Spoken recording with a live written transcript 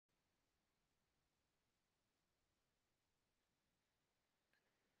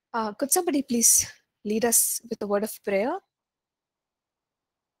Could somebody please lead us with a word of prayer?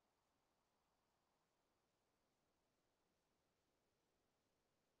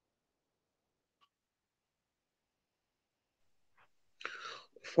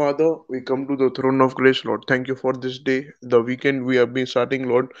 Father, we come to the throne of grace, Lord. Thank you for this day, the weekend we have been starting,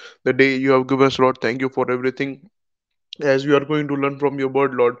 Lord. The day you have given us, Lord. Thank you for everything. As we are going to learn from your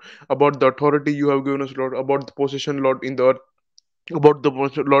word, Lord, about the authority you have given us, Lord, about the position, Lord, in the earth. About the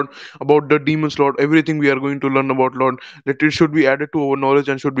Lord, about the demons, Lord, everything we are going to learn about, Lord, that it should be added to our knowledge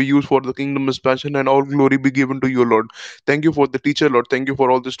and should be used for the kingdom expansion, and all glory be given to you, Lord. Thank you for the teacher, Lord. Thank you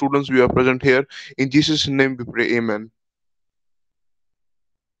for all the students we are present here. In Jesus' name we pray. Amen.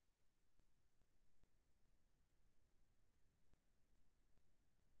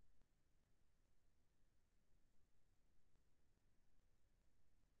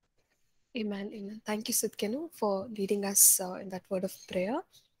 Amen. Amen. Thank you, Sitkenu, for leading us in that word of prayer.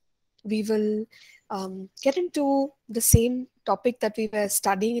 We will get into the same topic that we were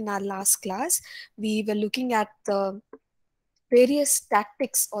studying in our last class. We were looking at the various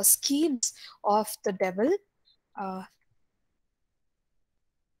tactics or schemes of the devil. Uh,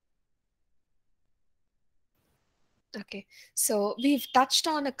 okay, so we've touched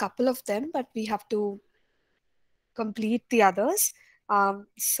on a couple of them, but we have to complete the others.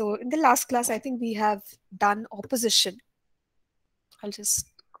 So in the last class, I think we have done opposition. I'll just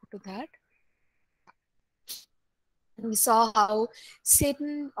go to that. We saw how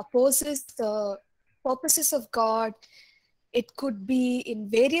Satan opposes the purposes of God. It could be in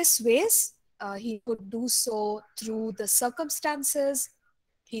various ways. He could do so through the circumstances.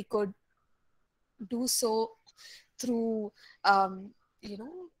 He could do so through, um, you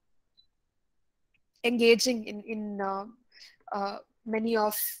know, engaging in many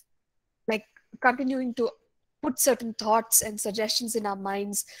of, like, continuing to put certain thoughts and suggestions in our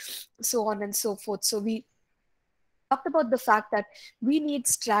minds, so on and so forth. So we talked about the fact that we need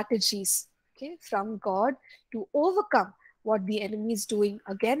strategies, okay, from God to overcome what the enemy is doing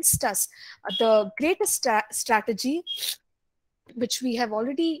against us. The greatest strategy, which we have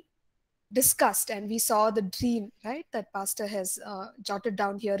already discussed, and we saw the dream, right, that Pastor has jotted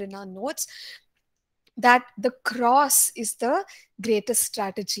down here in our notes, that the cross is the greatest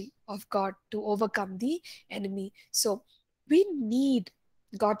strategy of God to overcome the enemy. So we need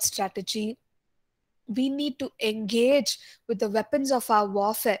God's strategy. We need to engage with the weapons of our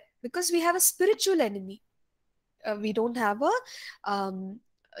warfare because we have a spiritual enemy. We don't have a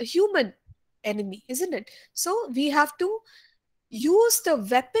human enemy, isn't it? So we have to use the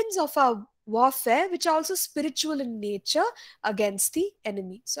weapons of our warfare, which are also spiritual in nature, against the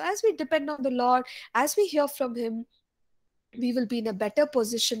enemy. So as we depend on the Lord, as we hear from Him, we will be in a better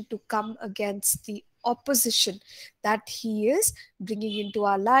position to come against the opposition that He is bringing into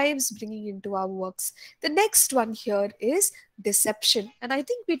our lives, bringing into our works. The next one here is deception. And I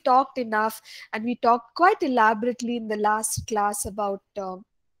think we talked enough, and we talked quite elaborately in the last class about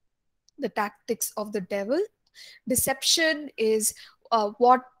the tactics of the devil. Deception is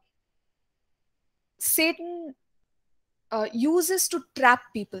what Satan uses to trap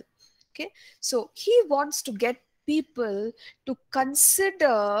people. Okay, so he wants to get people to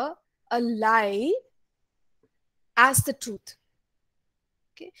consider a lie as the truth.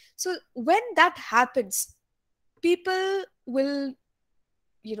 Okay, so when that happens, people will,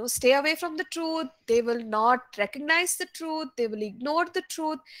 stay away from the truth. They will not recognize the truth. They will ignore the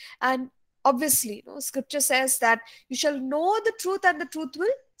truth. And obviously, scripture says that you shall know the truth and the truth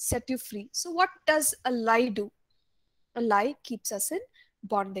will set you free. So what does a lie do? A lie keeps us in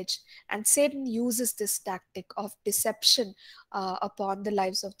bondage. And Satan uses this tactic of deception upon the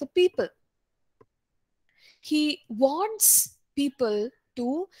lives of the people. He wants people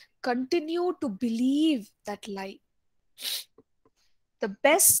to continue to believe that lie. The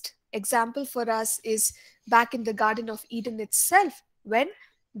best example for us is back in the Garden of Eden itself, when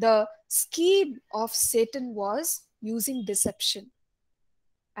the scheme of Satan was using deception.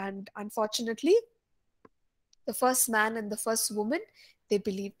 And unfortunately, the first man and the first woman, they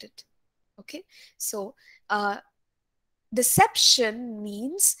believed it. Okay, so deception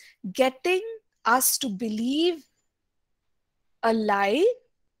means getting us to believe a lie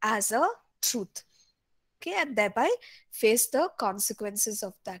as a truth, okay, and thereby face the consequences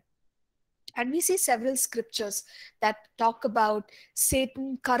of that. And we see several scriptures that talk about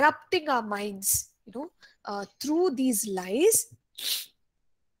Satan corrupting our minds, through these lies.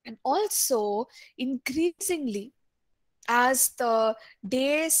 And also, increasingly, as the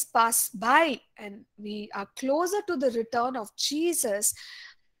days pass by and we are closer to the return of Jesus,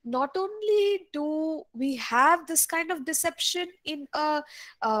 not only do we have this kind of deception in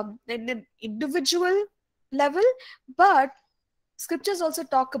an individual level, but scriptures also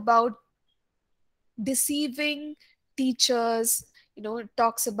talk about deceiving teachers. It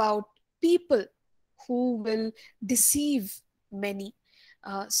talks about people who will deceive many.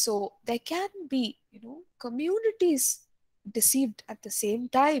 So there can be, communities deceived at the same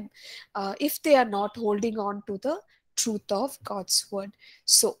time, if they are not holding on to the truth of God's word.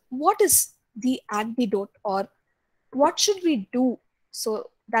 So what is the antidote, or what should we do so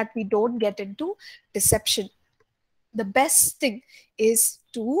that we don't get into deception? The best thing is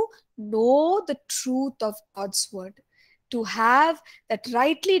to know the truth of God's word, to have that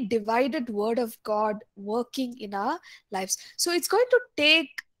rightly divided word of God working in our lives. So it's going to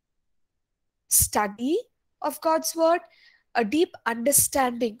take study of God's word, a deep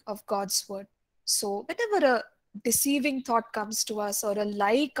understanding of God's word. So whenever a deceiving thought comes to us or a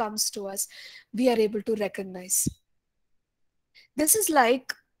lie comes to us, we are able to recognize. This is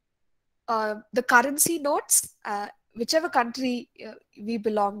like the currency notes, whichever country we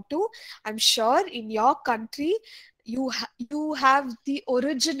belong to. I'm sure in your country you have the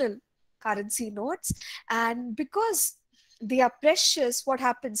original currency notes, and because they are precious, what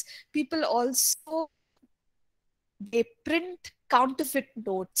happens? People also, they print counterfeit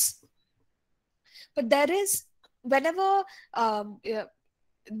notes. But there is, whenever yeah,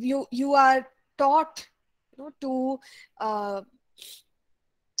 you are taught, to uh,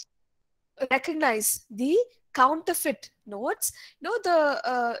 recognize the counterfeit notes.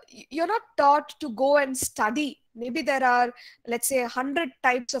 You're not taught to go and study. Maybe there are, let's say, 100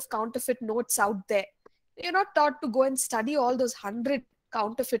 types of counterfeit notes out there. You're not taught to go and study all those 100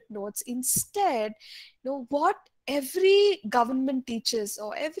 counterfeit notes. Instead, what every government teaches,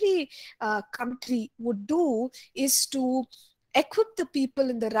 or every country would do, is to equip the people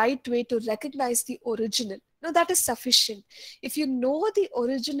in the right way to recognize the original. That is sufficient. If you know the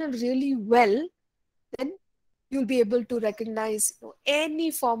original really well, then you'll be able to recognize,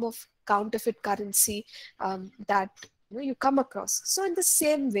 any form of counterfeit currency that you come across. So in the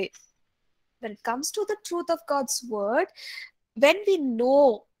same way, when it comes to the truth of God's word, when we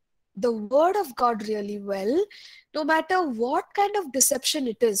know the word of God really well, no matter what kind of deception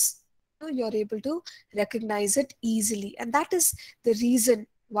it is, you're able to recognize it easily. And that is the reason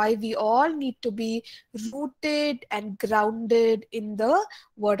why we all need to be rooted and grounded in the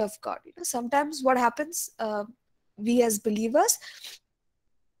word of God. Sometimes what happens, we as believers,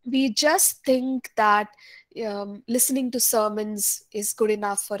 we just think that listening to sermons is good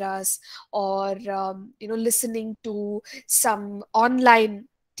enough for us, or listening to some online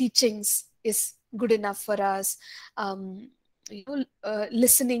teachings is good enough for us.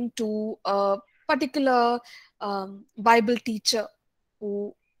 Listening to a particular Bible teacher,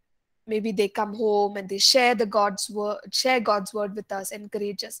 who maybe they come home and they share God's word with us,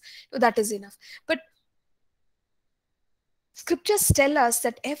 encourage us, that is enough. But scriptures tell us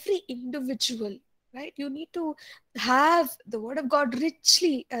that every individual, right, you need to have the word of God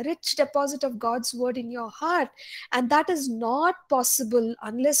richly, a rich deposit of God's word in your heart. And that is not possible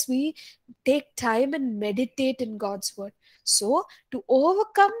unless we take time and meditate in God's word. So to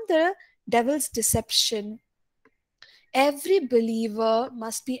overcome the devil's deception, every believer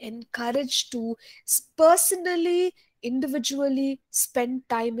must be encouraged to personally, individually spend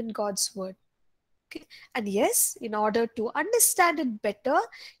time in God's word. Okay. And yes, in order to understand it better,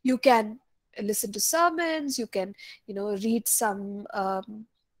 you can listen to sermons, you can, read some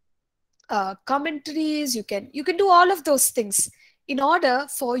commentaries, you can do all of those things in order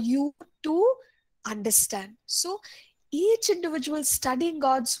for you to understand. So each individual studying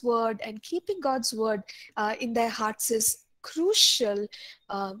God's word and keeping God's word in their hearts is crucial,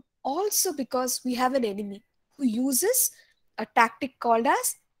 also because we have an enemy who uses a tactic called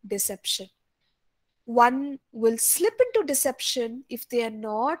as deception. One will slip into deception if they are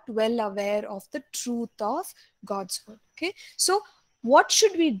not well aware of the truth of God's word. Okay, so what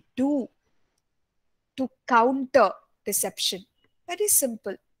should we do to counter deception? Very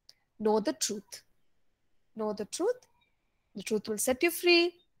simple. Know the truth. Know the truth. The truth will set you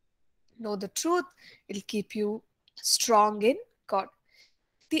free. Know the truth. It'll keep you strong in God.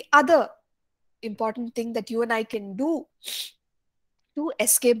 The other important thing that you and I can do to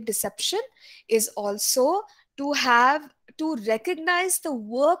escape deception is also to recognize the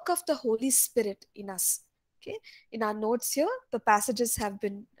work of the Holy Spirit in us. Okay, in our notes here, the passages have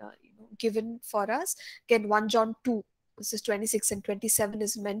been given for us. Again, 1 John 2, this is 26 and 27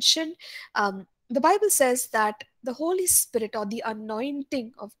 is mentioned. The Bible says that the Holy Spirit, or the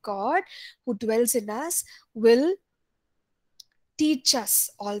anointing of God who dwells in us, will teach us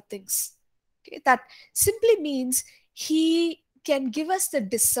all things. Okay? That simply means he can give us the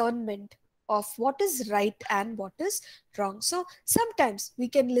discernment of what is right and what is wrong. So sometimes we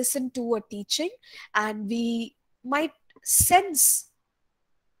can listen to a teaching and we might sense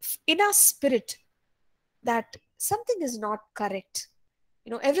in our spirit that something is not correct.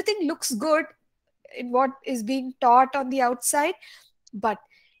 Everything looks good in what is being taught on the outside, but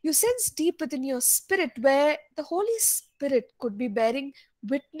you sense deep within your spirit where the Holy Spirit could be bearing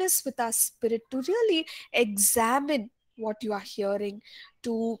witness with our spirit to really examine what you are hearing,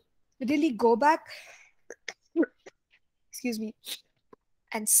 to really go back, excuse me,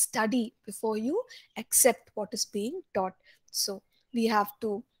 and study before you accept what is being taught. So we have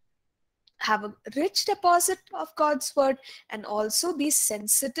to have a rich deposit of God's word and also be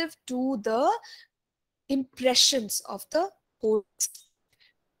sensitive to the impressions of the Holy Spirit.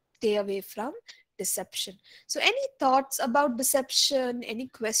 Stay away from deception. So, any thoughts about deception? Any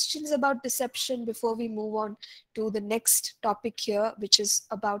questions about deception before we move on to the next topic here, which is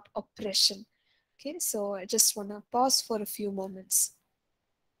about oppression? Okay, so I just want to pause for a few moments.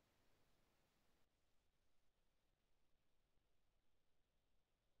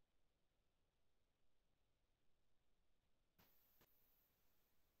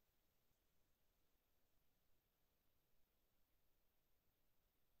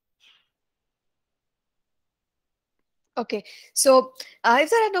 Okay, so if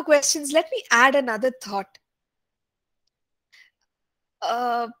there are no questions, let me add another thought.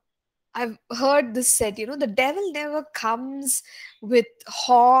 Uh, I've heard this said, the devil never comes with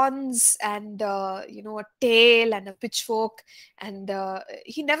horns and, a tail and a pitchfork. And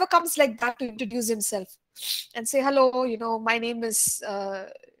he never comes like that to introduce himself and say, hello, my name is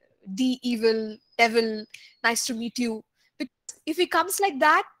the evil devil. Nice to meet you. Because if he comes like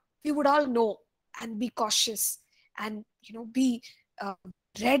that, we would all know and be cautious and, be uh,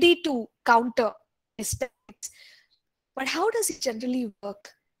 ready to counter his tactics. But how does he generally work?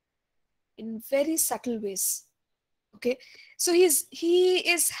 In very subtle ways. Okay, so he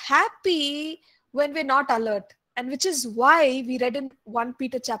is happy when we're not alert, and which is why we read in 1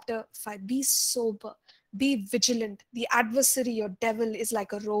 Peter chapter 5, be sober, be vigilant. The adversary, your devil, is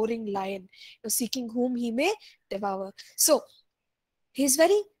like a roaring lion, seeking whom he may devour. So he's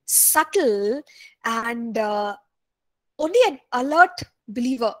very subtle, and only an alert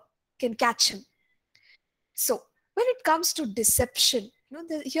believer can catch him. So when it comes to deception,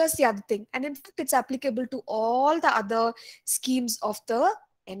 here's the other thing, and in fact, it's applicable to all the other schemes of the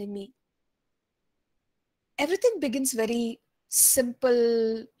enemy. Everything begins very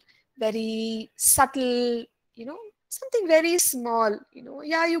simple, very subtle, something very small.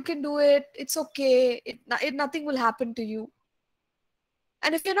 Yeah, you can do it. It's okay. Nothing will happen to you.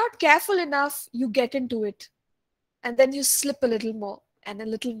 And if you're not careful enough, you get into it, and then you slip a little more and a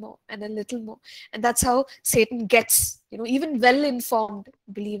little more and a little more, and that's how Satan gets even well informed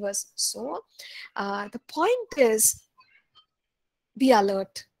believers. So the point is, be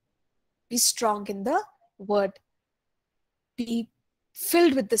alert, be strong in the word, be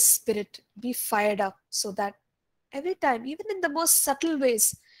filled with the spirit, be fired up, so that every time, even in the most subtle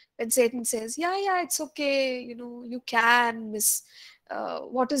ways, when Satan says, yeah, it's okay, you can miss,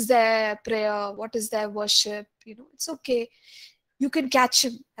 what is their prayer, what is their worship, it's okay, you can catch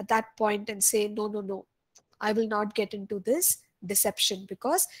him at that point and say, no, I will not get into this deception,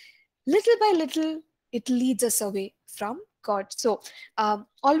 because little by little it leads us away from God. So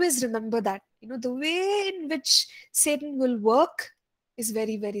always remember that the way in which Satan will work is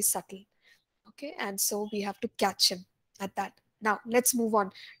very, very subtle. Okay, and so we have to catch him at that. Now let's move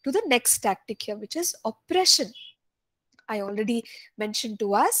on to the next tactic here, which is oppression. I already mentioned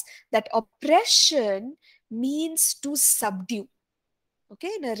to us that oppression means to subdue.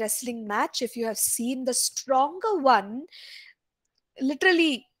 Okay, in a wrestling match, if you have seen the stronger one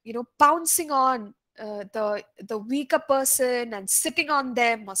literally pouncing on the weaker person and sitting on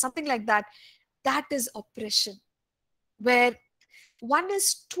them or something like that, that is oppression, where one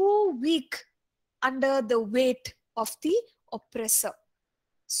is too weak under the weight of the oppressor.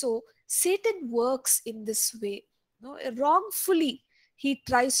 So Satan works in this way. Wrongfully, he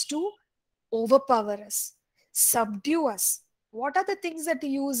tries to overpower us, subdue us. What are the things that he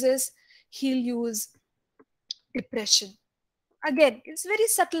uses? He'll use depression. Again, it's very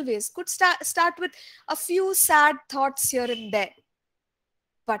subtle ways. Could start with a few sad thoughts here and there.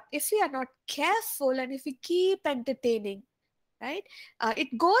 But if we are not careful and if we keep entertaining, right,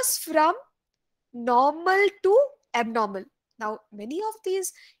 it goes from normal to abnormal. Now, many of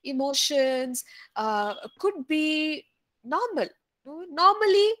these emotions could be normal.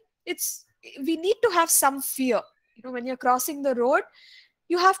 Normally, it's we need to have some fear. When you're crossing the road,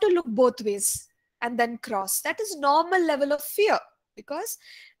 you have to look both ways and then cross. That is normal level of fear, because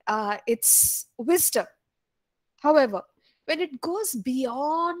it's wisdom. However, when it goes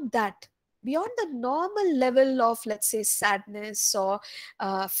beyond that, beyond the normal level of, let's say, sadness or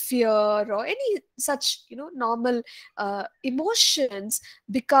fear or any such, normal emotions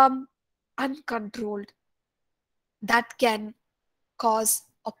become uncontrolled, that can cause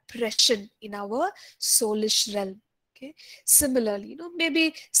oppression in our soulish realm. Okay. Similarly,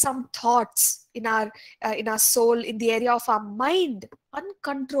 maybe some thoughts in our soul, in the area of our mind,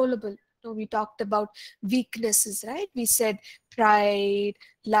 uncontrollable. We talked about weaknesses, right? We said pride,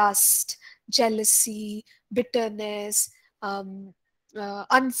 lust, jealousy, bitterness,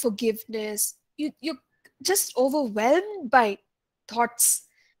 unforgiveness. You're just overwhelmed by thoughts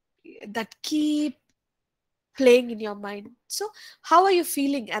that keep playing in your mind. So how are you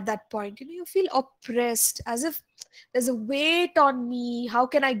feeling at that point? You feel oppressed, as if there's a weight on me. How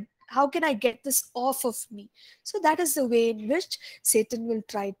can I get this off of me? So that is the way in which Satan will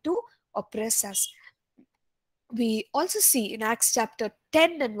try to oppress us. We also see in Acts chapter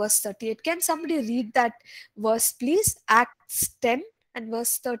 10 and verse 38. Can somebody read that verse, please? Acts 10 and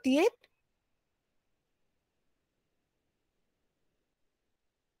verse 38.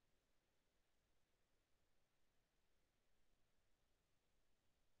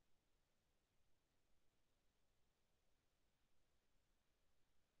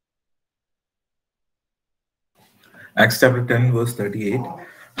 Acts chapter 10, verse 38.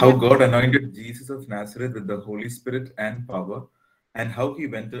 How Yeah. God anointed Jesus of Nazareth with the Holy Spirit and power, and how he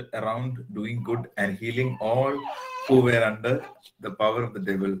went around doing good and healing all who were under the power of the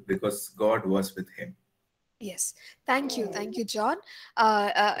devil, because God was with him. Yes, thank you, John.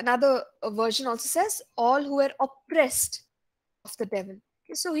 Another version also says, all who were oppressed of the devil.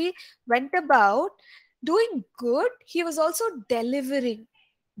 Okay, so he went about doing good. He was also delivering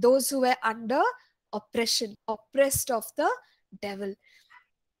those who were under oppression, oppressed of the devil.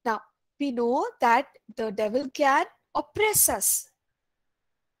 Now, we know that the devil can oppress us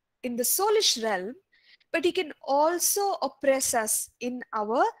in the soulish realm, but he can also oppress us in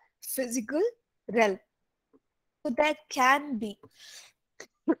our physical realm. So there can be,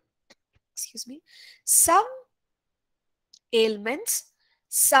 excuse me, some ailments,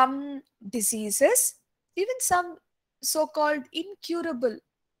 some diseases, even some so-called incurable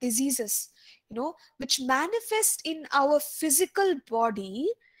diseases, which manifest in our physical body,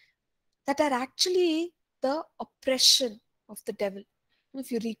 that are actually the oppression of the devil.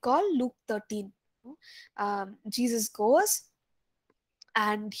 If you recall Luke 13, Jesus goes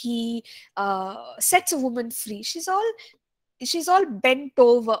and he sets a woman free. She's all bent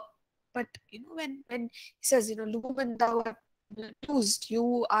over, but when he says, woman, thou art loosed,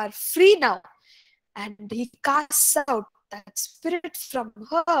 you are free now, and he casts out that spirit from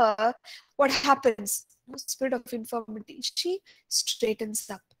her, what happens? Spirit of infirmity, she straightens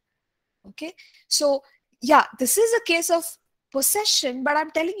up. Okay, so yeah, this is a case of possession, but I'm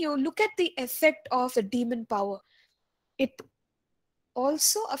telling you, look at the effect of the demon power. It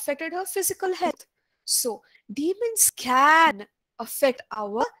also affected her physical health. So demons can affect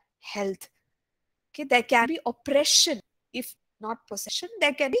our health. Okay, there can be oppression. If not possession,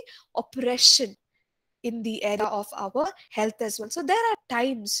 there can be oppression in the area of our health as well. So there are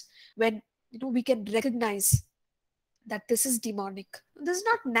times when we can recognize that this is demonic. This is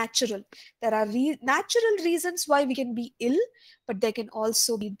not natural. There are natural reasons why we can be ill, but there can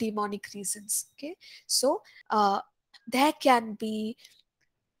also be demonic reasons. Okay, so there can be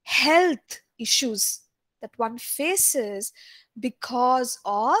health issues that one faces because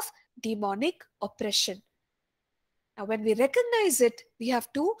of demonic oppression. Now, when we recognize it, we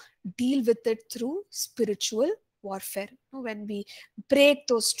have to deal with it through spiritual warfare. When we break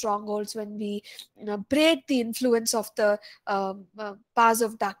those strongholds, when we break the influence of the powers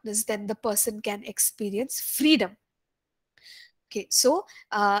of darkness, then the person can experience freedom. Okay, so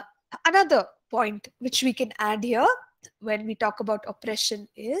another point which we can add here when we talk about oppression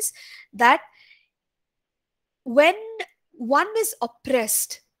is that when one is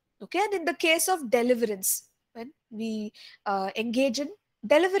oppressed, okay, and in the case of deliverance, when we engage in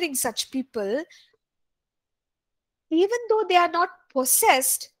delivering such people, even though they are not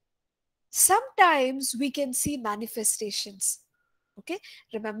possessed, sometimes we can see manifestations. Okay,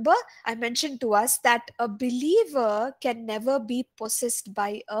 remember I mentioned to us that a believer can never be possessed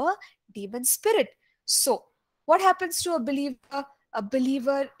by a demon spirit. So what happens to a believer? A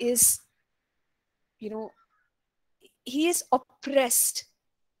believer is, you know he is oppressed.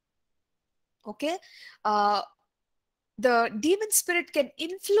 Okay, uh, the demon spirit can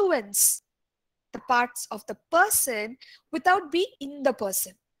influence the parts of the person without being in the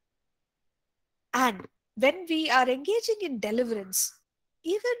person. And when we are engaging in deliverance,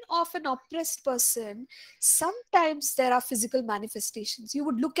 even of an oppressed person, sometimes there are physical manifestations. You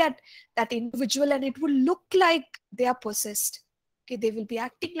would look at that individual and it will look like they are possessed. Okay, they will be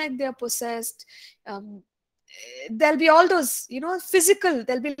acting like they are possessed. There'll be all those, physical,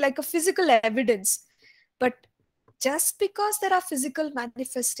 there'll be like a physical evidence. But just because there are physical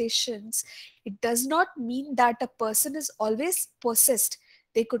manifestations, it does not mean that a person is always possessed.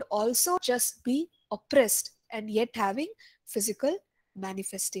 They could also just be oppressed and yet having physical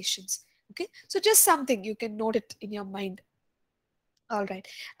manifestations. Okay, so just something you can note it in your mind. All right.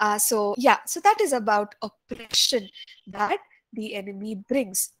 So that is about oppression that the enemy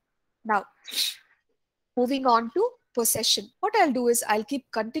brings. Now, moving on to possession. What I'll do is I'll keep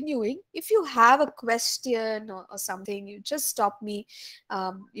continuing. If you have a question or something, you just stop me.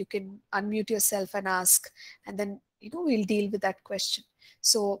 You can unmute yourself and ask, and then we'll deal with that question.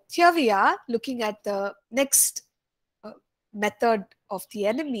 So here we are looking at the next method of the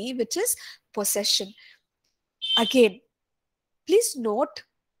enemy, which is possession. Again, please note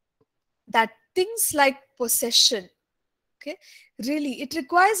that things like possession, okay, really it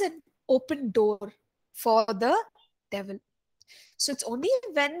requires an open door for the devil. So it's only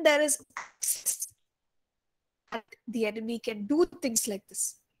when there is access that the enemy can do things like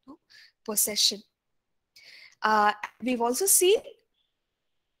this, possession. We've also seen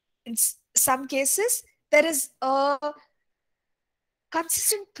in some cases there is a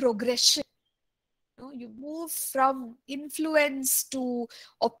consistent progression. You move from influence to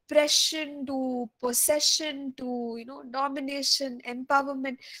oppression to possession to domination,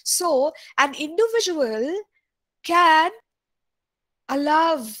 empowerment. So an individual can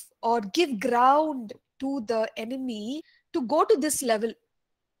allow or give ground to the enemy to go to this level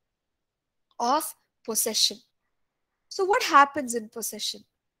of possession. So what happens in possession?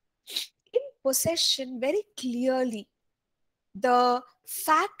 In possession, very clearly, the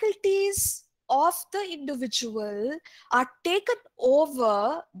faculties of the individual are taken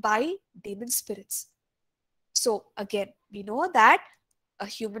over by demon spirits. So again, we know that a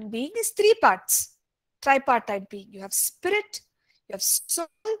human being is three parts, tripartite being. You have spirit, you have soul,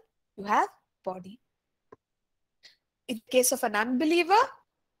 you have body. In the case of an unbeliever,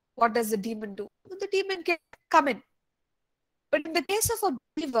 what does the demon do? The demon can come in. But in the case of a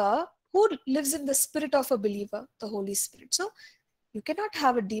believer, who lives in the spirit of a believer? The Holy Spirit. So you cannot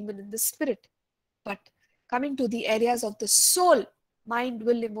have a demon in the spirit. But coming to the areas of the soul, mind,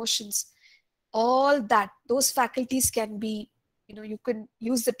 will, emotions, all that, those faculties can be, you can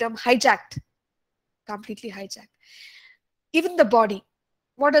use the term hijacked, completely hijacked. Even the body,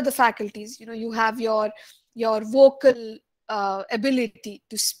 what are the faculties? You have your vocal ability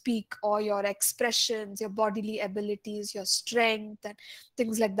to speak, or your expressions, your bodily abilities, your strength, and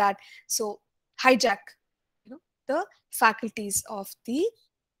things like that. So hijack, the faculties of the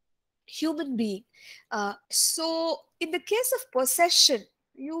human being. So in the case of possession,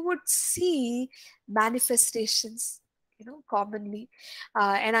 you would see manifestations, commonly.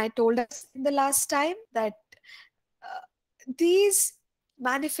 And I told us in the last time that these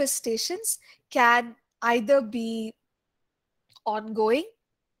manifestations can either be ongoing,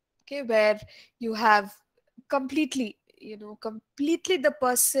 okay, where you have completely the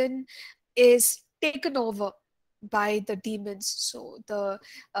person is taken over by the demons. So the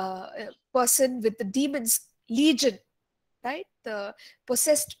person with the demons legion, right, the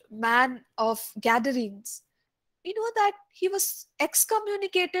possessed man of gatherings, we know that he was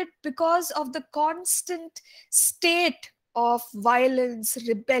excommunicated because of the constant state of violence,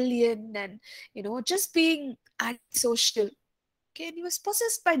 rebellion, and just being antisocial. Okay, and he was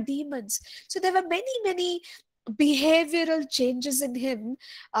possessed by demons. So there were many behavioral changes in him,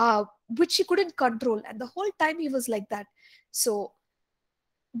 which he couldn't control, and the whole time he was like that. So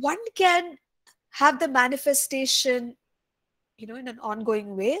one can have the manifestation, in an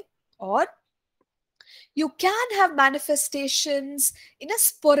ongoing way, or you can have manifestations in a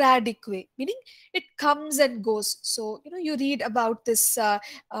sporadic way, meaning it comes and goes. So you read about this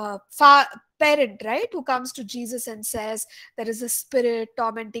parent, right, who comes to Jesus and says, there is a spirit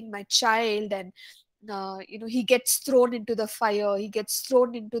tormenting my child, and he gets thrown into the fire, he gets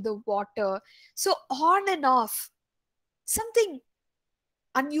thrown into the water. So on and off, something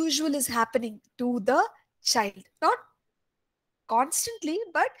unusual is happening to the child, not constantly,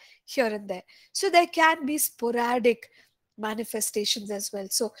 but here and there. So there can be sporadic manifestations as well.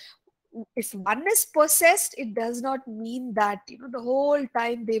 So if one is possessed, it does not mean that the whole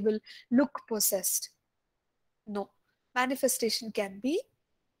time they will look possessed. No, manifestation can be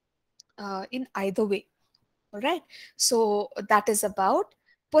in either way. All right. So that is about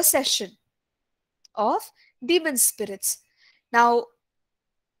possession of demon spirits. Now,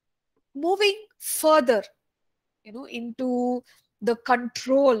 moving further, into the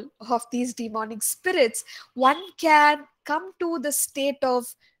control of these demonic spirits, one can come to the state of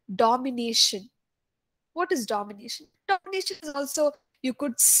domination. What is domination? Domination is also, you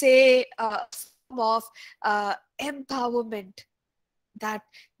could say, a form of empowerment that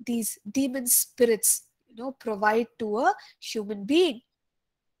these demon spirits, provide to a human being.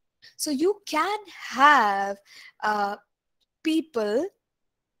 So you can have people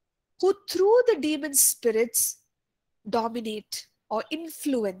who, through the demon spirits, dominate or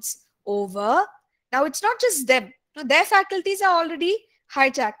influence over. Now, it's not just them. Their faculties are already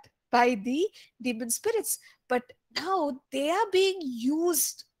hijacked by the demon spirits, but now they are being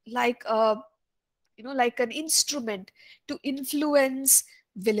used like a, like an instrument to influence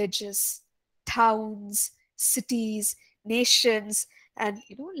villages, towns, cities, nations, and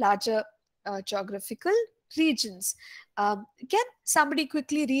larger geographical regions. Can somebody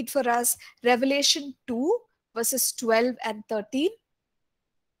quickly read for us Revelation 2 verses 12 and 13?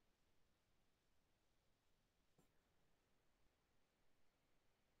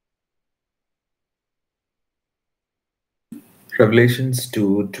 Revelations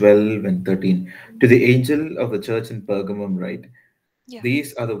 2, 12 and 13. To the angel of the church in Pergamum write, Yeah.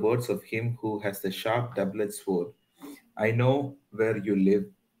 these are the words of him who has the sharp double-edged sword. I know where you live,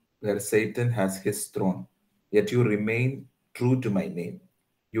 where Satan has his throne, yet you remain true to my name.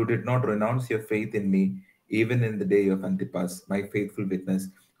 You did not renounce your faith in me, even in the day of Antipas, my faithful witness,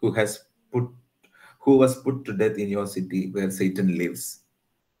 who has put who was put to death in your city where Satan lives.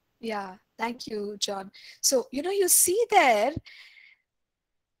 Yeah. Thank you, John. So, you see there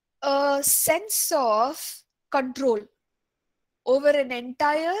a sense of control over an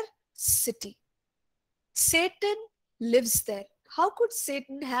entire city. Satan lives there. How could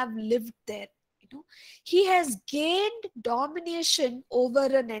Satan have lived there? He has gained domination over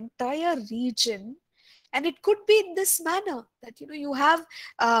an entire region, and it could be in this manner that you have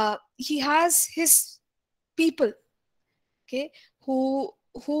he has his people, okay,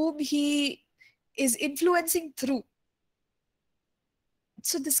 whom he is influencing through.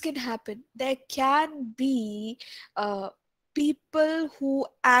 So this can happen. There can be people who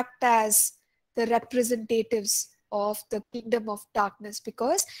act as the representatives of the kingdom of darkness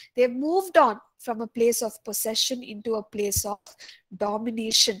because they've moved on from a place of possession into a place of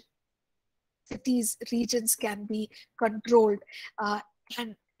domination. Cities, regions can be controlled.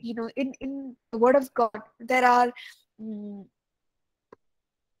 And in the word of God, there are mm,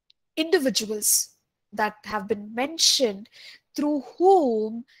 individuals that have been mentioned through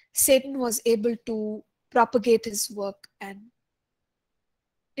whom Satan was able to propagate his work and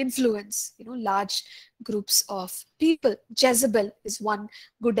influence large groups of people. Jezebel is one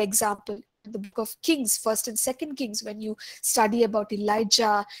good example. In the book of Kings, first and second Kings, when you study about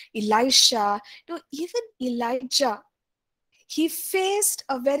Elijah, Elisha, even Elijah, he faced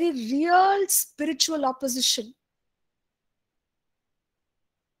a very real spiritual opposition.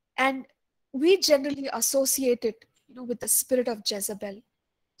 And we generally associate it with the spirit of Jezebel.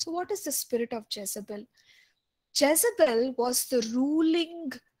 So what is the spirit of Jezebel? Jezebel was the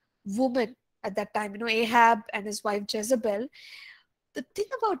ruling woman at that time. Ahab and his wife Jezebel. The thing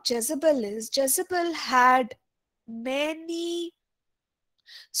about Jezebel is Jezebel had many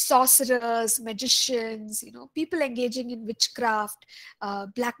sorcerers, magicians, people engaging in witchcraft,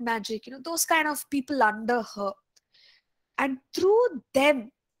 black magic, those kind of people under her. And through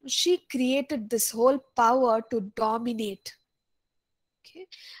them, she created this whole power to dominate, okay,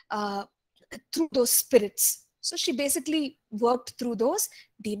 uh, through those spirits. So she basically worked through those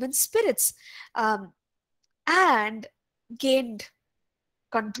demon spirits and gained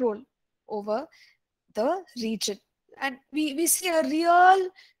control over the region. And we see a real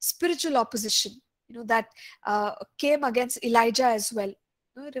spiritual opposition, that came against Elijah as well.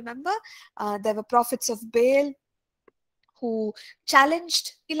 Remember, there were prophets of Baal who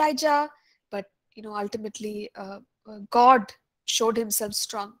challenged Elijah, but ultimately God showed himself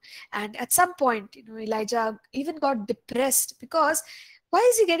strong. And at some point, Elijah even got depressed because why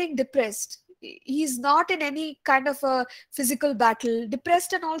is he getting depressed? He's not in any kind of a physical battle,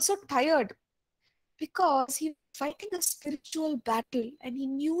 depressed and also tired because he's fighting a spiritual battle and he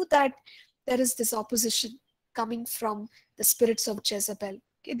knew that there is this opposition coming from the spirits of Jezebel.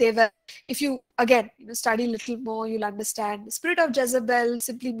 Okay, they were, if you again study a little more, you'll understand the spirit of Jezebel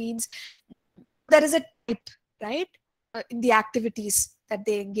simply means there is a type, right, in the activities that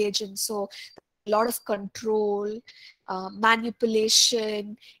they engage in. So a lot of control,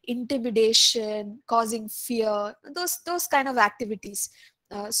 manipulation, intimidation, causing fear, those kind of activities.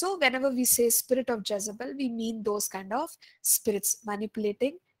 So whenever we say spirit of Jezebel, we mean those kind of spirits,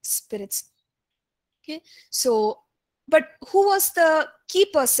 manipulating spirits. Okay, so but who was the key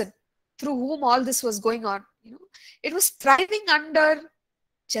person through whom all this was going on? It was thriving under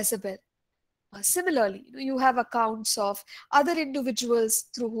Jezebel. Similarly, you have accounts of other individuals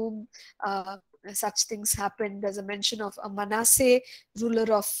through whom such things happened. There's a mention of a Manasseh,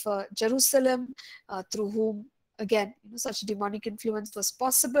 ruler of Jerusalem, through whom, again, such demonic influence was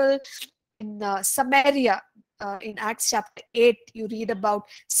possible. In Samaria, in Acts chapter 8, you read about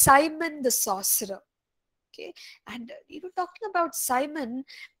Simon the sorcerer. Okay, and talking about Simon,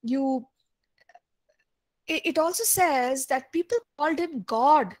 it also says that people called him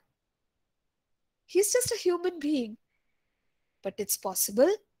God. He's just a human being. But it's possible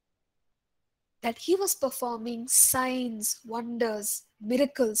that he was performing signs, wonders,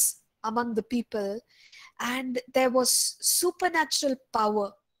 miracles among the people, and there was supernatural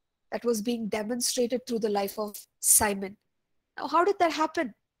power that was being demonstrated through the life of Simon. Now, how did that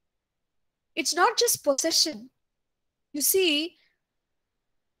happen? It's not just possession. You see,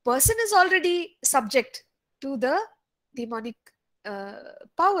 person is already subject to the demonic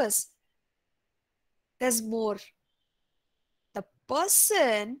powers. There's more. The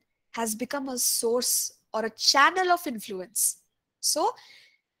person has become a source or a channel of influence. So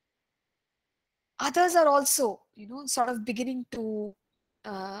others are also, sort of beginning to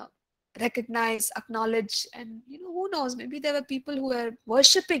uh, recognize, acknowledge, and who knows, maybe there were people who were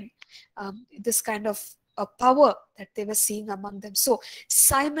worshipping this kind of a power that they were seeing among them. So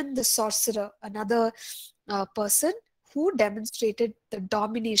Simon the sorcerer, another person who demonstrated the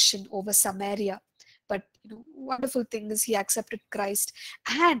domination over Samaria. But wonderful thing is he accepted Christ.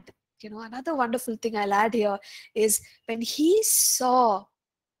 And another wonderful thing I'll add here is when he saw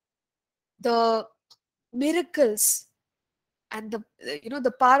the miracles and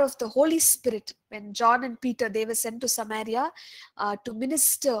the power of the Holy Spirit, when John and Peter, they were sent to Samaria to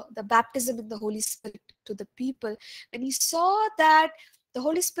minister the baptism in the Holy Spirit to the people. When he saw that the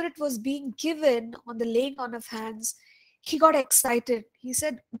Holy Spirit was being given on the laying on of hands, he got excited. He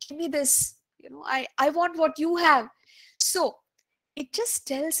said, give me this, I want what you have. So it just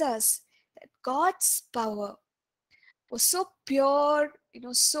tells us that God's power was so pure,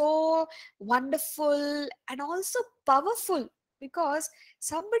 so wonderful and also powerful, because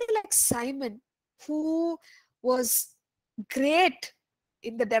somebody like Simon, who was great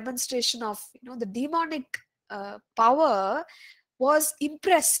in the demonstration of the demonic power, was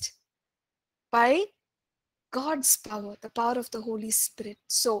impressed by God's power, the power of the Holy Spirit.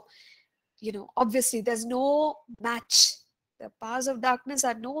 So obviously there's no match. The powers of darkness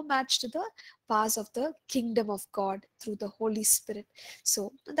are no match to the powers of the kingdom of God through the Holy Spirit.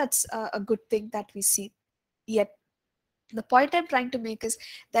 So that's a good thing that we see. Yet the point I'm trying to make is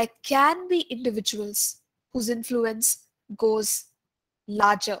there can be individuals whose influence goes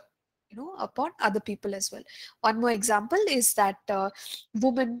larger, upon other people as well. One more example is that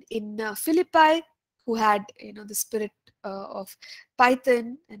woman in Philippi who had, the spirit of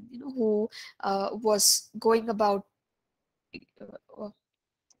Python, and who was going about,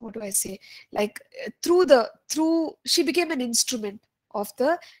 what do I say? Like through she became an instrument of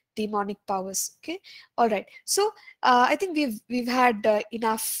the demonic powers. Okay, all right. So I think we've had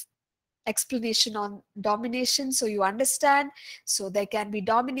enough explanation on domination, so you understand. So there can be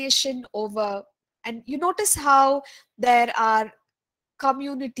domination over, and you notice how there are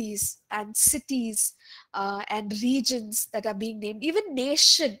communities and cities and regions that are being named, even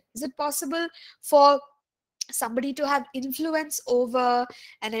nation. Is it possible for somebody to have influence over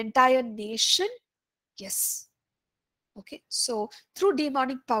an entire nation? Yes. Okay, so through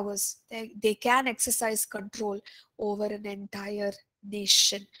demonic powers, they can exercise control over an entire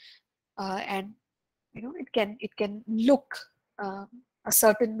nation, and it can look uh, a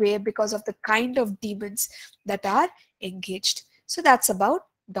certain way because of the kind of demons that are engaged. So that's about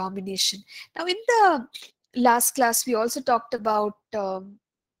domination. Now, in the last class, we also talked about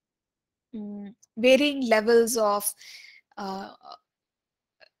varying levels of uh,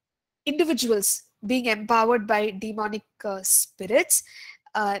 individuals being empowered by demonic spirits.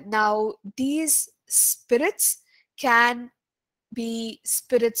 Now, these spirits can be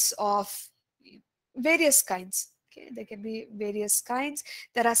spirits of various kinds. Okay, there can be various kinds.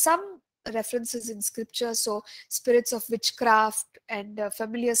 There are some references in scripture, so spirits of witchcraft and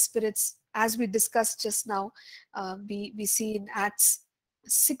familiar spirits, as we discussed just now, we see in Acts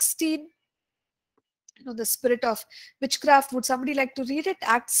 16, the spirit of witchcraft. Would somebody like to read it?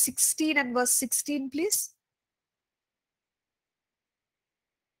 Acts 16 and verse 16, please.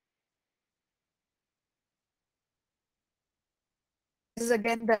 This is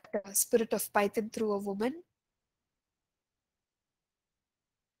again that spirit of Python through a woman.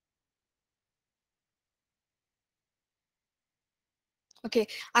 Okay,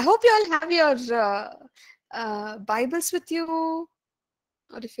 I hope you all have your Bibles with you,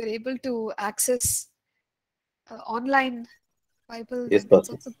 or if you're able to access online Bible, Yes, then that's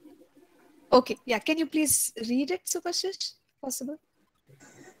Pastor. also okay. Yeah, can you please read it, Subhashish? Possible?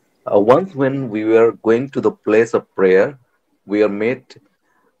 Once, when we were going to the place of prayer, we were met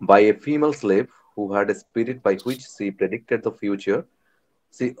by a female slave who had a spirit by which she predicted the future.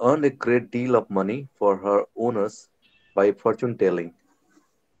 She earned a great deal of money for her owners by fortune telling.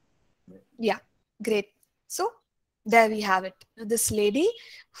 Yeah, great. So there we have it. This lady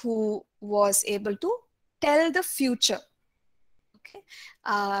who was able to tell the future. Okay,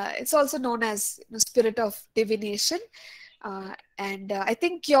 it's also known as spirit of divination. And I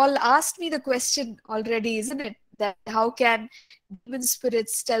think you all asked me the question already, isn't it? That how can demon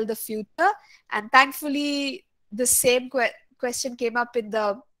spirits tell the future? And thankfully, the same question came up in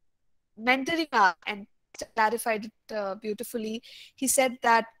the mentoring hour and clarified it beautifully. He said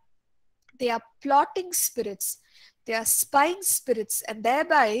that they are plotting spirits, they are spying spirits, and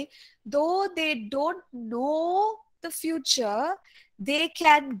thereby, though they don't know the future, they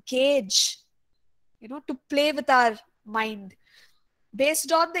can gauge, to play with our mind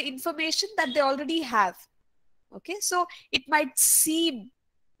based on the information that they already have. Okay, so it might seem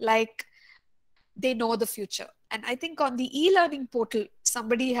like they know the future. And I think on the e-learning portal,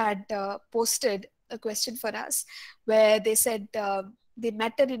 somebody had posted a question for us where they said they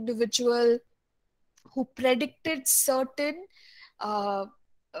met an individual who predicted certain uh,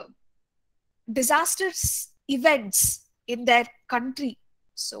 uh, disastrous events in their country.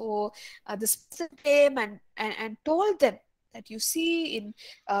 So this person came and told them that you see in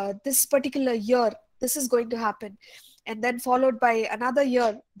this particular year, this is going to happen. And then followed by another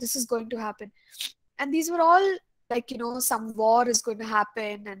year, this is going to happen. And these were all like, some war is going to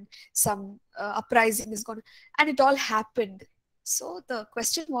happen and some uprising is going to, and it all happened. So the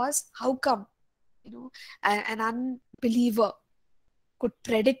question was, how come, an unbeliever could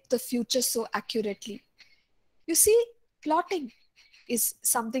predict the future so accurately? You see, plotting is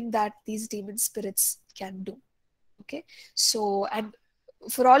something that these demon spirits can do. Okay, so, and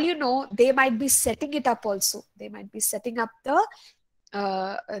for all you know, they might be setting it up also. They might be setting up the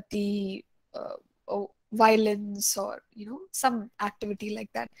violence, or some activity like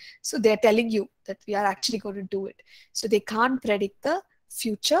that. So they're telling you that we are actually going to do it. So they can't predict the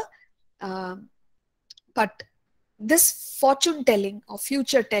future, but this fortune telling or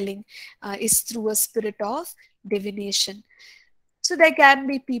future telling is through a spirit of divination. So there can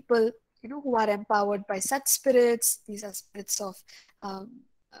be people who are empowered by such spirits. These are spirits of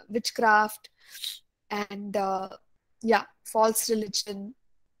witchcraft and yeah, false religion.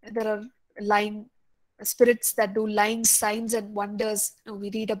 There are lying spirits that do lying signs and wonders. We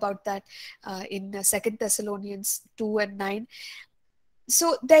read about that in 2 Thessalonians 2 and 9.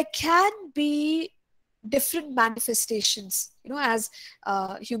 So there can be different manifestations, as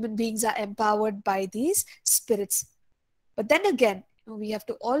human beings are empowered by these spirits. But then again, we have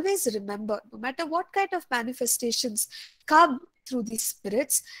to always remember, no matter what kind of manifestations come through these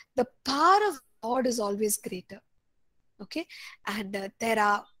spirits, the power of God is always greater. Okay, and there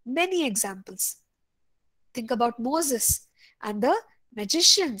are many examples. Think about Moses and the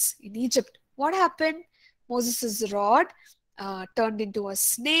magicians in Egypt. What happened? Moses' rod turned into a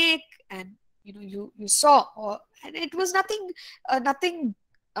snake, and you saw, and it was nothing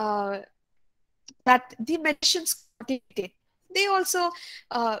that the magicians created. They also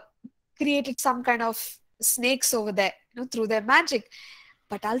uh, created some kind of snakes over there, through their magic.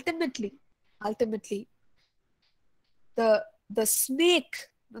 But ultimately, the snake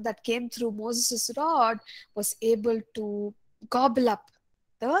that came through Moses' rod was able to gobble up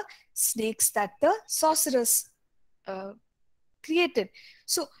the snakes that the sorcerers uh, created.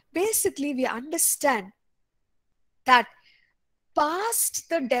 So basically, we understand that past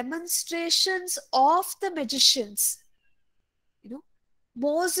the demonstrations of the magicians,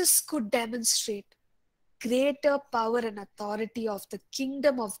 Moses could demonstrate greater power and authority of the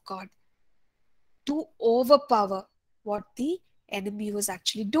kingdom of God to overpower what the enemy was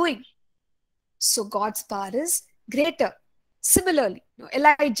actually doing. So God's power is greater. Similarly,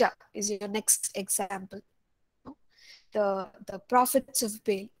 Elijah is your next example. The prophets of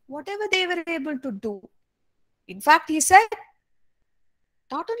Baal, whatever they were able to do. In fact, he said,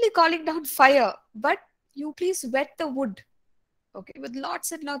 not only calling down fire, but you please wet the wood, okay, with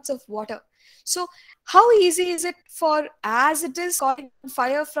lots and lots of water. So how easy is it for, as it is calling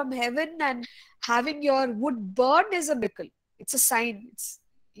fire from heaven and having your wood burn is a miracle. It's a sign.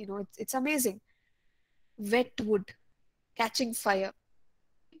 It's amazing. Wet wood catching fire.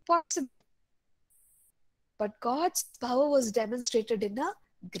 Impossible. But God's power was demonstrated in a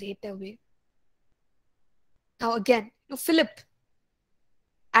greater way. Now again, Philip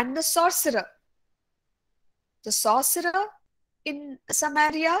and the sorcerer. The sorcerer in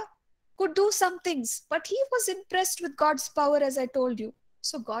Samaria could do some things, but he was impressed with God's power, as I told you.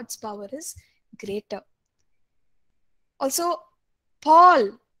 So God's power is greater. Also,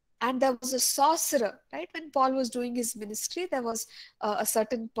 Paul, and there was a sorcerer, right? When Paul was doing his ministry, there was a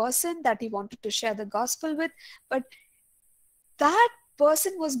certain person that he wanted to share the gospel with, but that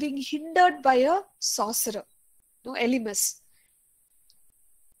person was being hindered by a sorcerer, Elymas.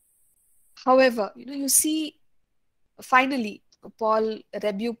 However, you see, finally, Paul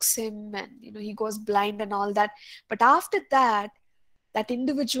rebukes him and, he goes blind and all that. But after that, that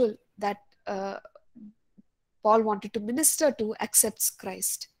individual that Paul wanted to minister to accepts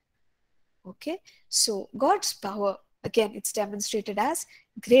Christ. Okay, so God's power, again, it's demonstrated as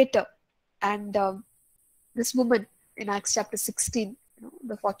greater. And this woman in Acts chapter 16,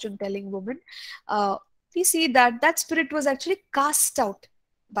 the fortune-telling woman, we see that spirit was actually cast out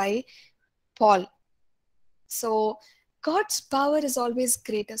by Paul. So God's power is always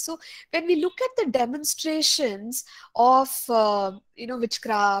greater. So when we look at the demonstrations of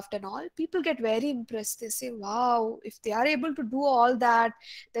witchcraft and all, people get very impressed. They say, wow, if they are able to do all that,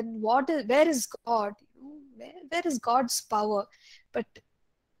 then where is God? Where is God's power? But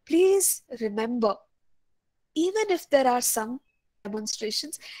please remember, even if there are some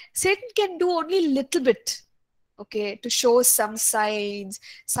demonstrations, Satan can do only little bit, okay, to show some signs,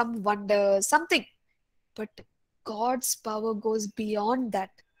 some wonders, something. But God's power goes beyond that,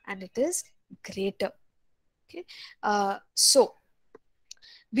 and it is greater. Okay, so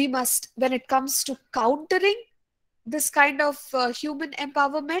we must, when it comes to countering this kind of human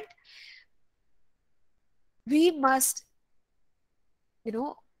empowerment, we must,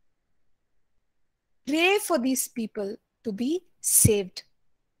 pray for these people to be saved.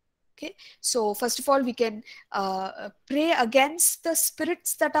 Okay, so first of all, we can pray against the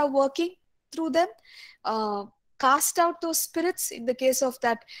spirits that are working through them. Cast out those spirits. In the case of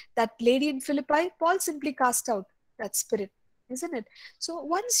that lady in Philippi, Paul simply cast out that spirit, isn't it? So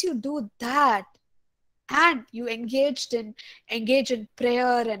once you do that, and you engage in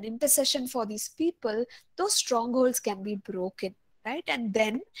prayer and intercession for these people, those strongholds can be broken, right? And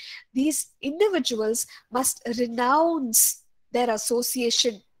then these individuals must renounce their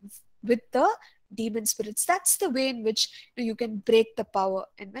association with the demon spirits. That's the way in which you can break the power.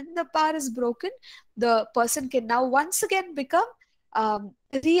 And when the power is broken, the person can now once again become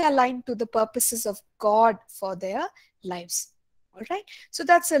realigned to the purposes of God for their lives. All right, so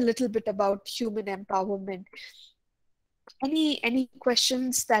that's a little bit about human empowerment. Any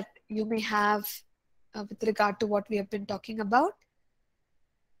questions that you may have with regard to what we have been talking about?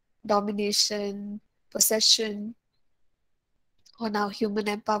 Domination, possession, or now human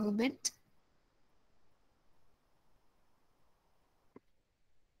empowerment?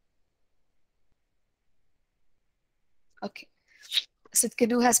 Okay.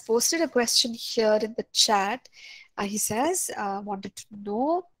 Sitkanu has posted a question here in the chat. He says, wanted to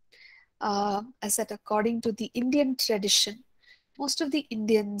know, as that according to the Indian tradition, most of the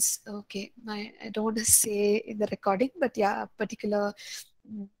Indians, okay, I don't want to say in the recording, but yeah, a particular,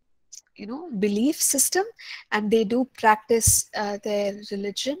 belief system, and they do practice their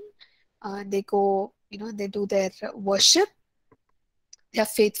religion. They go, they do their worship. They are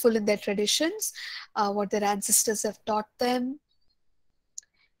faithful in their traditions, what their ancestors have taught them.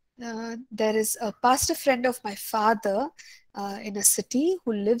 There is a pastor friend of my father in a city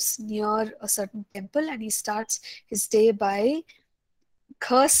who lives near a certain temple, and he starts his day by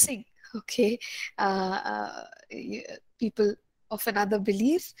cursing, okay, people of another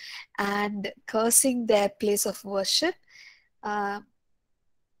belief and cursing their place of worship.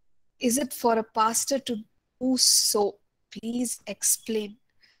 Is it for a pastor to do so? Please explain.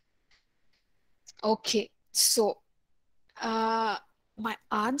 Okay, so my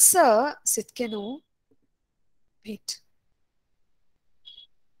answer, Sitkenu, wait.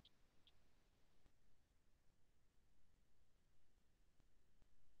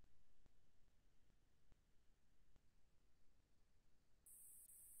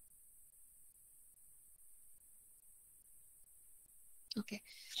 Okay,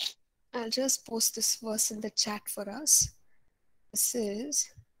 I'll just post this verse in the chat for us. This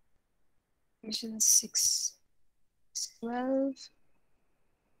is Ephesians 6:12.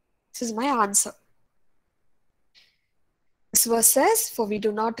 This is my answer. This verse says, "For we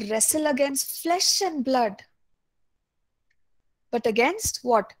do not wrestle against flesh and blood, but against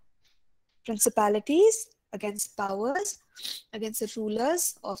what? Principalities, against powers, against the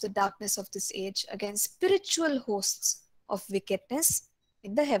rulers of the darkness of this age, against spiritual hosts of wickedness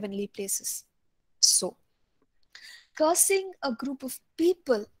in the heavenly places." So, cursing a group of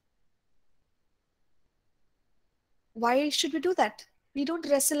people, why should we do that? We don't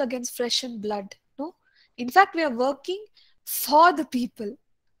wrestle against flesh and blood. No. In fact, we are working for the people.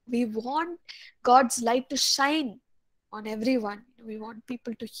 We want God's light to shine on everyone. We want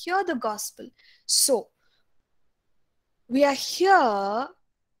people to hear the gospel. So, we are here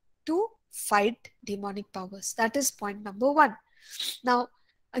to fight demonic powers. That is point number one. Now,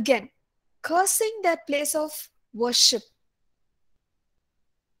 again, cursing that place of worship.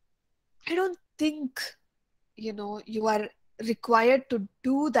 I don't think, you are required to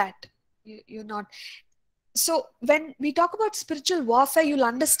do that. You're not. So when we talk about spiritual warfare, you'll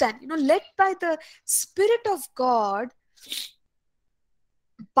understand, led by the Spirit of God,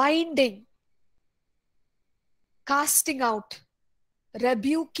 binding, casting out,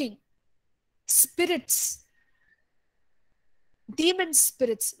 rebuking spirits, demon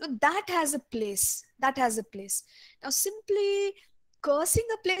spirits, that has a place. That has a place. Now, simply cursing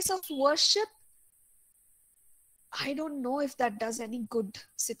a place of worship, I don't know if that does any good,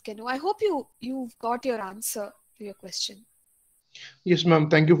 Sitkenu. I hope you've got your answer to your question. Yes, ma'am.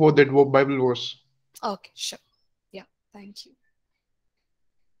 Thank you for that Bible verse. Okay, sure. Yeah, thank you.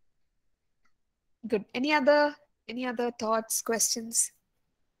 Good. Any other thoughts, questions?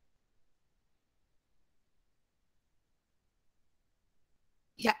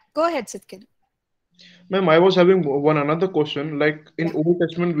 Yeah, go ahead, Sitkenu. Ma'am, I was having one another question. Like in Yeah. Old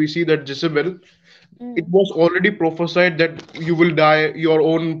Testament, we see that Jezebel, it was already prophesied that you will die, your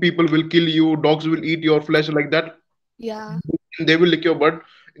own people will kill you, dogs will eat your flesh, like that. Yeah. They will lick your blood.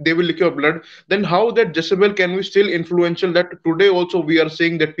 They will lick your blood. Then how that Jezebel can be still influential? That today also we are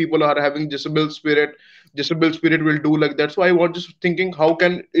saying that people are having Jezebel spirit. Jezebel spirit will do like that. So I was just thinking, how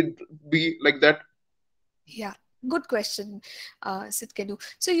can it be like that? Yeah. Good question, Sitkenu.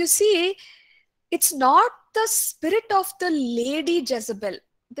 So you see, it's not the spirit of the lady Jezebel.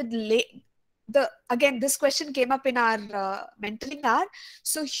 Again, this question came up in our mentoring hour.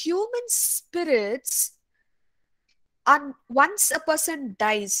 So human spirits, and once a person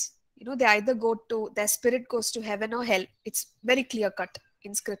dies, they either their spirit goes to heaven or hell. It's very clear cut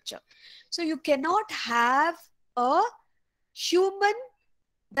in scripture. So you cannot have a human,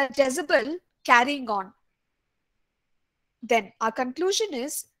 the Jezebel, carrying on. Then our conclusion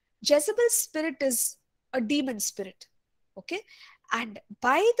is Jezebel's spirit is a demon spirit. Okay. And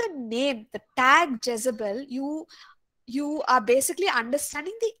by the name, the tag Jezebel, you are basically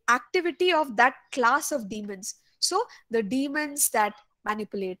understanding the activity of that class of demons. So the demons that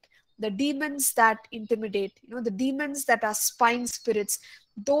manipulate, the demons that intimidate, the demons that are spine spirits,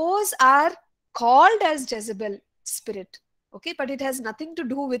 those are called as Jezebel spirit. Okay, but it has nothing to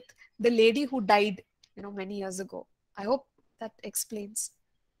do with the lady who died, many years ago. I hope that explains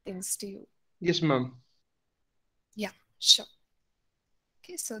things to you. Yes, ma'am. Yeah, sure.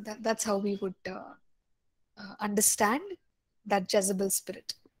 Okay, so that's how we would understand that Jezebel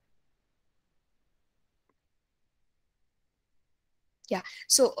spirit. Yeah.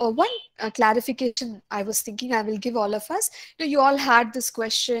 So one clarification I was thinking I will give all of us. You all had this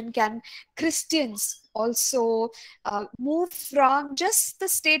question: can Christians also move from just the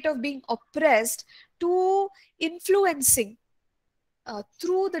state of being oppressed to influencing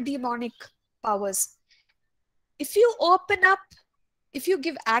through the demonic powers? If you open up, if you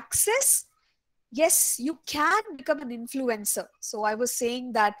give access, yes, you can become an influencer. So I was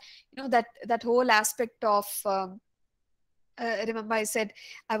saying that, that whole aspect of remember I said,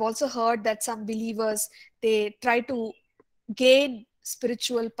 I've also heard that some believers, they try to gain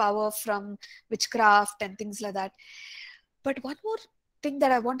spiritual power from witchcraft and things like that. But one more thing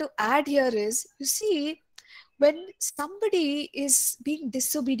that I want to add here is, you see, when somebody is being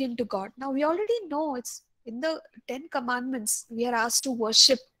disobedient to God, now we already know it's in the 10 commandments, we are asked to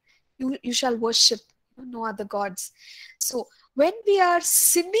worship. You shall worship no other gods. So when we are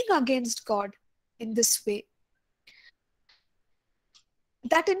sinning against God in this way,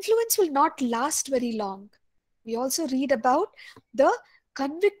 that influence will not last very long. We also read about the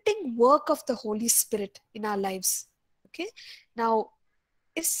convicting work of the Holy Spirit in our lives. Okay. Now,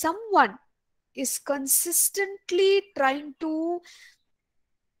 if someone is consistently trying to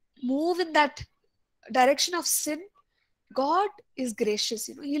move in that direction of sin, God is gracious.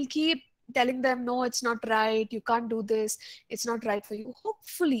 He'll keep telling them, no, it's not right, you can't do this, it's not right for you.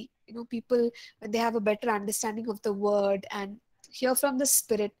 Hopefully, people, when they have a better understanding of the word and hear from the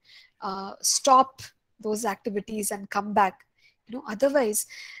Spirit, stop those activities and come back. Otherwise,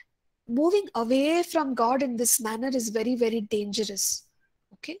 moving away from God in this manner is very, very dangerous.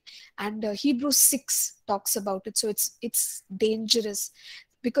 Okay, and Hebrews 6 talks about it. So it's dangerous,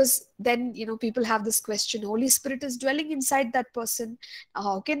 because then people have this question: Holy Spirit is dwelling inside that person.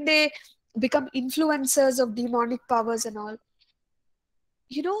 How can they become influencers of demonic powers and all?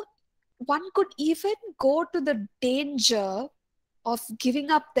 One could even go to the danger of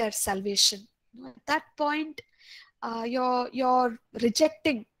giving up their salvation. At that point, you're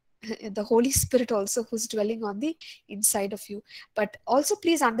rejecting the Holy Spirit also, who's dwelling on the inside of you. But also,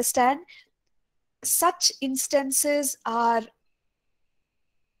 please understand, such instances are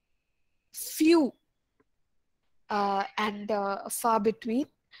few and far between,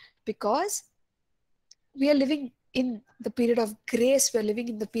 because we are living in the period of grace. We're living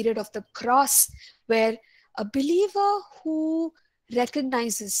in the period of the cross, where a believer who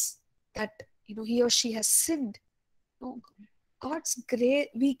recognizes that he or she has sinned, God's grace,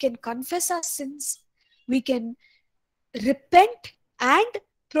 we can confess our sins, we can repent and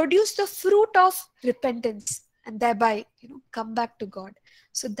produce the fruit of repentance, and thereby come back to God.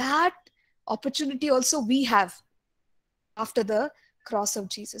 So that opportunity also we have after the cross of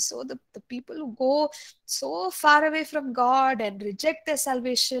Jesus. So the people who go so far away from God and reject their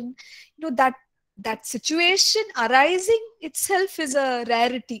salvation, that situation arising itself is a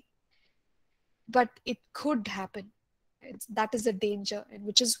rarity, but it could happen. That is a danger, and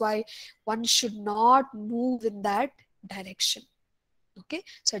which is why one should not move in that direction. Okay,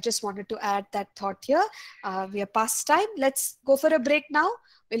 so I just wanted to add that thought here. We are past time. Let's go for a break now.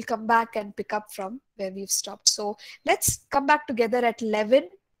 We'll come back and pick up from where we've stopped. So let's come back together at 11:02.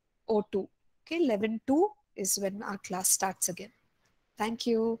 Okay, 11:02 is when our class starts again. Thank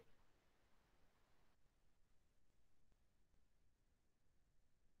you.